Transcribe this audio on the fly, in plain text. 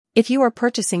If you are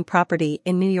purchasing property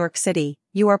in New York City,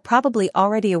 you are probably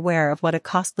already aware of what a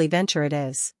costly venture it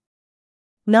is.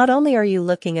 Not only are you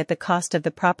looking at the cost of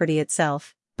the property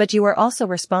itself, but you are also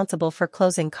responsible for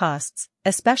closing costs,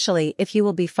 especially if you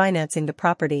will be financing the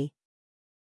property.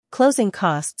 Closing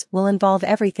costs will involve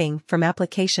everything from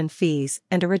application fees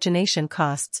and origination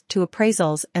costs to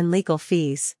appraisals and legal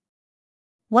fees.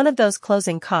 One of those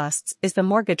closing costs is the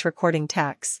mortgage recording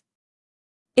tax.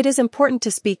 It is important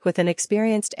to speak with an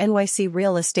experienced NYC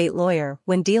real estate lawyer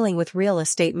when dealing with real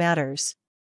estate matters.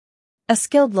 A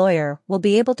skilled lawyer will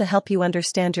be able to help you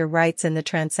understand your rights in the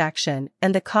transaction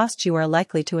and the costs you are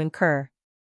likely to incur.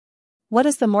 What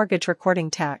is the mortgage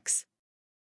recording tax?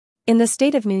 In the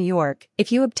state of New York, if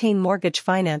you obtain mortgage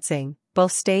financing,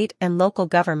 both state and local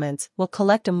governments will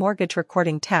collect a mortgage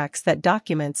recording tax that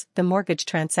documents the mortgage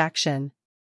transaction.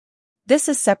 This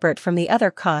is separate from the other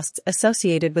costs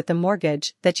associated with the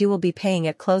mortgage that you will be paying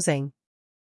at closing.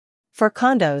 For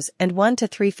condos and 1 to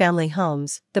 3 family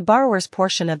homes, the borrower's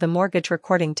portion of the mortgage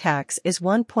recording tax is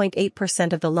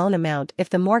 1.8% of the loan amount if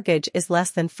the mortgage is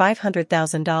less than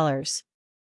 $500,000.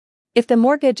 If the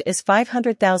mortgage is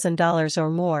 $500,000 or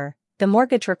more, the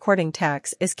mortgage recording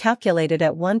tax is calculated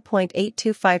at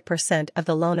 1.825% of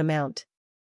the loan amount.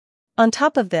 On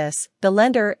top of this, the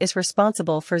lender is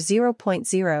responsible for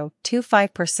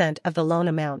 0.025% of the loan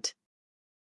amount.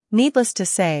 Needless to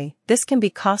say, this can be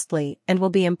costly and will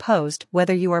be imposed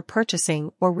whether you are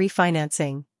purchasing or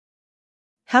refinancing.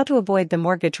 How to avoid the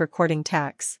mortgage recording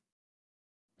tax?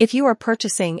 If you are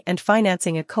purchasing and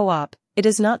financing a co-op, it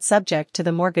is not subject to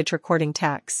the mortgage recording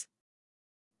tax.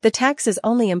 The tax is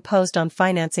only imposed on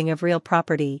financing of real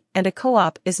property, and a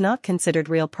co-op is not considered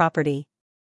real property.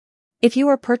 If you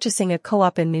are purchasing a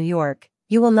co-op in New York,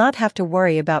 you will not have to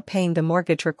worry about paying the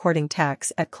mortgage recording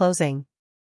tax at closing.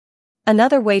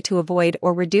 Another way to avoid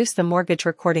or reduce the mortgage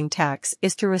recording tax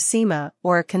is through a CMA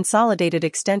or a consolidated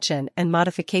extension and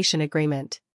modification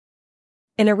agreement.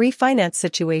 In a refinance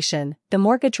situation, the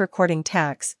mortgage recording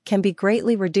tax can be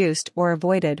greatly reduced or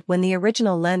avoided when the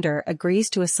original lender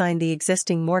agrees to assign the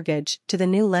existing mortgage to the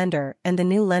new lender and the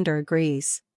new lender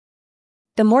agrees.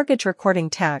 The mortgage recording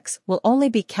tax will only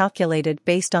be calculated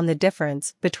based on the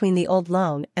difference between the old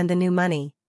loan and the new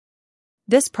money.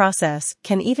 This process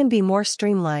can even be more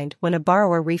streamlined when a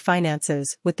borrower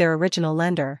refinances with their original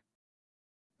lender.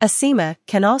 A CMA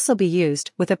can also be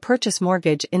used with a purchase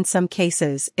mortgage in some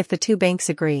cases if the two banks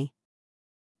agree.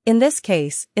 In this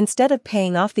case, instead of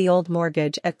paying off the old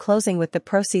mortgage at closing with the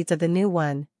proceeds of the new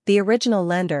one, the original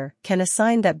lender can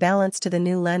assign that balance to the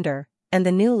new lender, and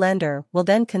the new lender will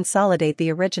then consolidate the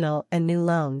original and new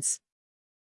loans.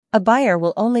 A buyer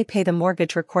will only pay the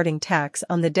mortgage recording tax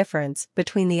on the difference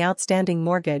between the outstanding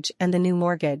mortgage and the new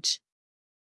mortgage.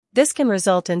 This can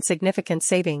result in significant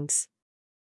savings.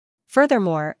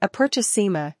 Furthermore, a purchase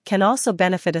CMA can also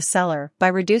benefit a seller by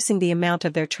reducing the amount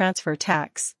of their transfer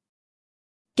tax.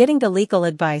 Getting the legal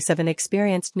advice of an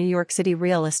experienced New York City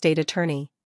real estate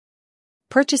attorney.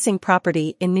 Purchasing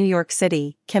property in New York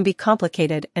City can be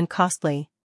complicated and costly.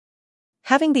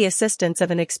 Having the assistance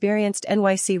of an experienced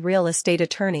NYC real estate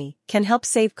attorney can help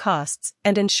save costs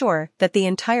and ensure that the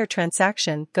entire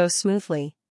transaction goes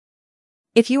smoothly.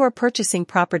 If you are purchasing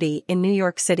property in New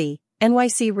York City,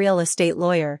 NYC real estate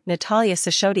lawyer Natalia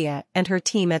Sishodia and her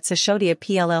team at Sishodia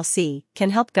PLLC can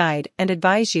help guide and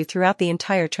advise you throughout the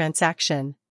entire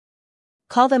transaction.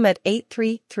 Call them at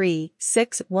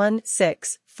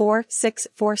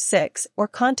 833-616-4646 or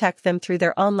contact them through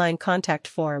their online contact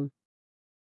form.